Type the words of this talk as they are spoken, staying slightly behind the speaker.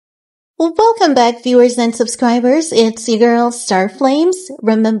Well, welcome back, viewers and subscribers. It's your girl, Star Flames.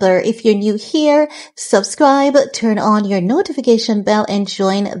 Remember, if you're new here, subscribe, turn on your notification bell, and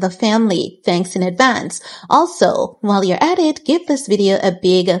join the family. Thanks in advance. Also, while you're at it, give this video a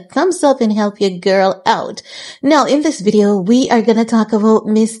big thumbs up and help your girl out. Now, in this video, we are going to talk about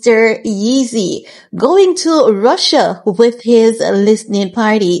Mr. Yeezy going to Russia with his listening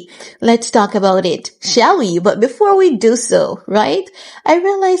party. Let's talk about it, shall we? But before we do so, right, I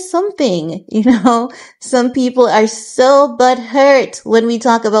realized something. Some people are so butthurt when we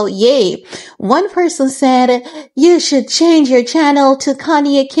talk about Ye. One person said, you should change your channel to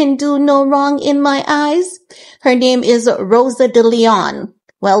Kanye Can Do No Wrong in My Eyes. Her name is Rosa de Leon.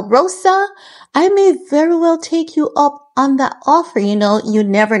 Well, Rosa, I may very well take you up on that offer. You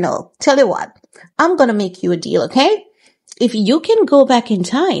never know. Tell you what, I'm going to make you a deal, okay? If you can go back in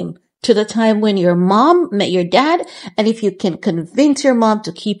time to the time when your mom met your dad, and if you can convince your mom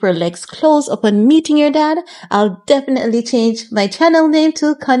to keep her legs closed upon meeting your dad, I'll definitely change my channel name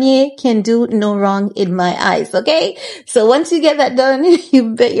to Kanye Can Do No Wrong in My Eyes, okay? So once you get that done,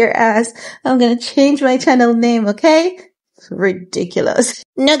 you bet your ass I'm gonna change my channel name, okay? Ridiculous.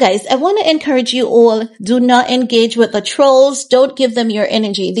 Now guys, I want to encourage you all, do not engage with the trolls. Don't give them your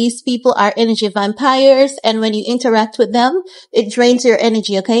energy. These people are energy vampires, and when you interact with them, it drains your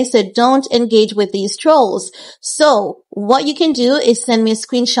energy, okay? So don't engage with these trolls. So what you can do is send me a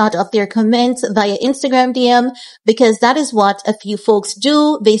screenshot of their comments via Instagram DM, because that is what a few folks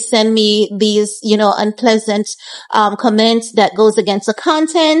do. They send me these, unpleasant comments that goes against the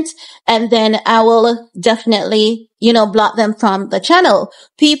content, and then I will definitely block them from the channel.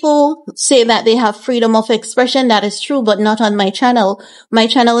 People say that they have freedom of expression. That is true, but not on my channel. My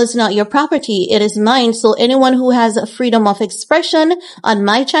channel is not your property. It is mine. So anyone who has a freedom of expression on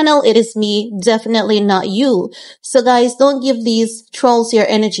my channel, it is me, definitely not you. So guys, don't give these trolls your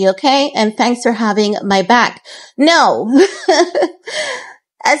energy, okay? And thanks for having my back. Now,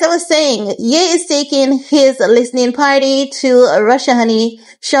 as I was saying, Ye is taking his listening party to Russia, honey.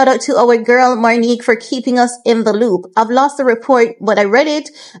 Shout out to our girl Marnique for keeping us in the loop. I've lost the report, but I read it,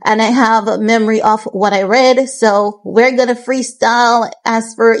 and I have a memory of what I read. So we're gonna freestyle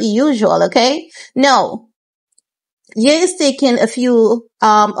as per usual, okay? Now, Ye is taking a few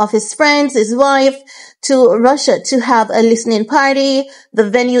of his friends, his wife, to Russia to have a listening party. The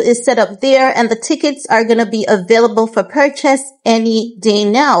venue is set up there, and the tickets are going to be available for purchase any day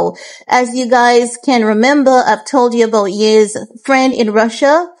now. As you guys can remember, I've told you about Ye's friend in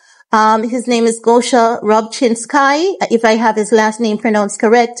Russia. His name is Gosha Robchinsky, if I have his last name pronounced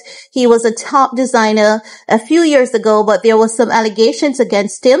correct. He was a top designer a few years ago, but there was some allegations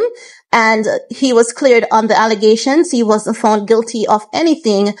against him, and he was cleared on the allegations. He wasn't found guilty of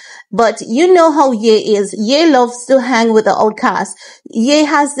anything. But you know how Ye is. Ye loves to hang with the outcast. Ye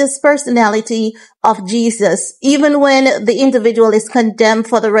has this personality of Jesus. Even when the individual is condemned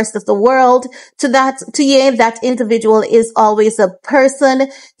for the rest of the world, to Ye, that individual is always a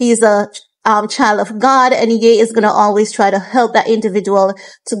person. He's a child of God, and Ye is going to always try to help that individual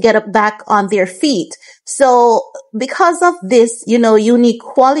to get back on their feet. So because of this, unique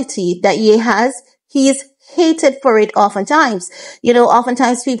quality that Ye has, he's hated for it oftentimes.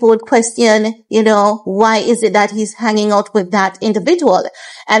 Oftentimes people would question, why is it that he's hanging out with that individual?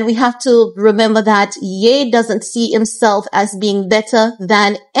 And we have to remember that Ye doesn't see himself as being better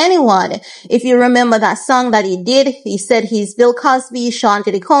than anyone. If you remember that song that he did, he said he's Bill Cosby, Sean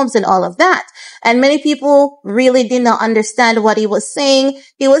Diddy Combs, and all of that. And many people really did not understand what he was saying.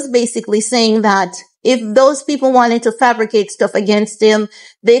 He was basically saying that if those people wanted to fabricate stuff against him,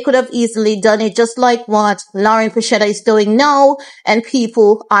 they could have easily done it, just like what Lauren Pichetta is doing now, and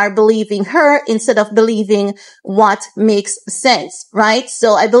people are believing her instead of believing what makes sense, right?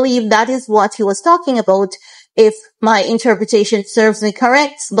 So I believe that is what he was talking about, if my interpretation serves me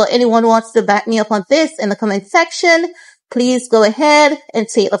correct. But anyone wants to back me up on this in the comment section, please go ahead and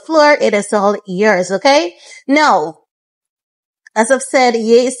take the floor. It is all yours, okay? Now, as I've said,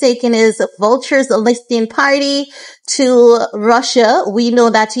 Ye is taking his Vultures listening party to Russia. We know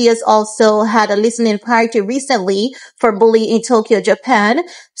that he has also had a listening party recently for Bully in Tokyo, Japan.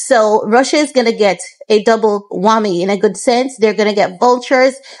 So Russia is going to get a double whammy in a good sense. They're going to get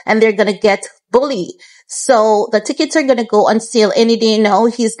Vultures, and they're going to get Bully. So the tickets are going to go on sale any day now.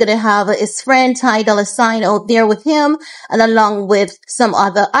 He's going to have his friend Ty Dolla $ign out there with him, and along with some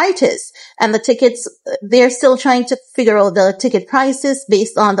other artists. And the tickets, they're still trying to figure out the ticket prices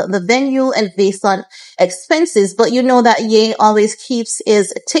based on the venue and based on expenses. But you know that Ye always keeps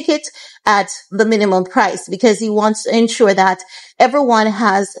his ticket at the minimum price, because he wants to ensure that everyone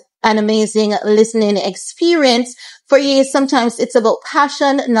has an amazing listening experience. For Ye, sometimes it's about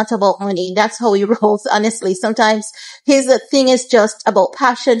passion, not about money. That's how he rolls, honestly. Sometimes his thing is just about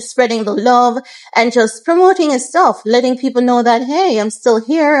passion, spreading the love, and just promoting his stuff, letting people know that, hey, I'm still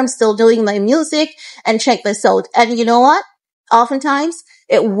here, I'm still doing my music, and check this out. And you know what? Oftentimes,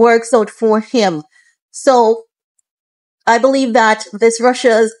 it works out for him. So, I believe that this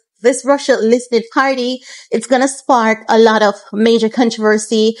Russia listed party, it's going to spark a lot of major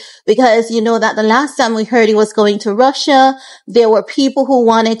controversy because you know that the last time we heard he was going to Russia, there were people who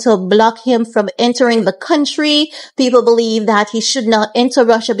wanted to block him from entering the country. People believe that he should not enter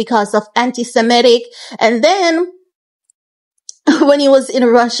Russia because of anti-Semitic. And then when he was in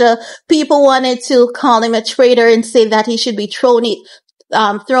Russia, people wanted to call him a traitor and say that he should be thrown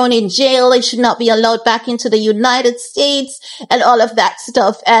in jail. He should not be allowed back into the United States and all of that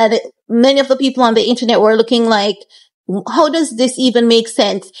stuff. And many of the people on the internet were looking like, how does this even make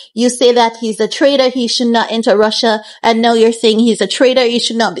sense? You say that he's a traitor, he should not enter Russia, and now you're saying he's a traitor, he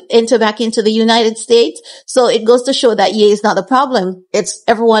should not enter back into the United States. So it goes to show that Ye is not the problem. It's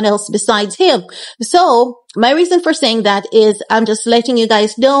everyone else besides him. So my reason for saying that is I'm just letting you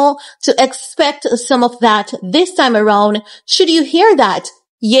guys know to expect some of that this time around. Should you hear that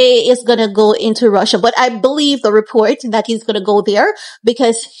Ye is going to go into Russia, but I believe the report that he's going to go there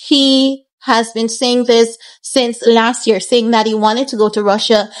because he has been saying this since last year, saying that he wanted to go to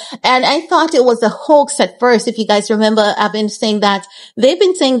Russia. And I thought it was a hoax at first. If you guys remember, I've been saying that they've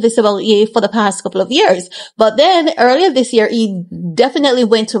been saying this about Ye for the past couple of years. But then earlier this year, he definitely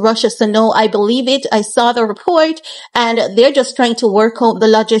went to Russia. So no, I believe it. I saw the report and they're just trying to work out the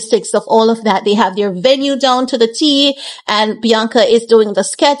logistics of all of that. They have their venue down to the T and Bianca is doing the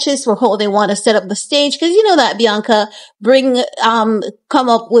sketches for how they want to set up the stage. Cause you know that Bianca come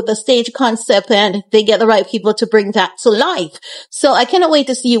up with the stage concept and they get the right people to bring that to life. So I cannot wait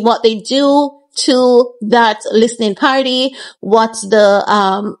to see what they do to that listening party, what's the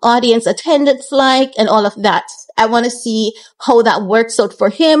audience attendance like and all of that. I want to see how that works out for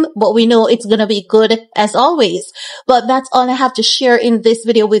him, but we know it's going to be good as always. But that's all I have to share in this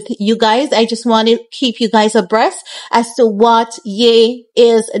video with you guys. I just want to keep you guys abreast as to what Ye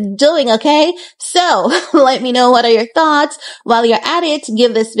is doing, okay? So let me know what are your thoughts. While you're at it,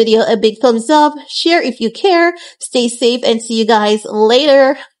 give this video a big thumbs up, share if you care, stay safe, and see you guys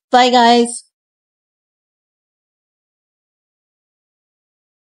later. Bye guys.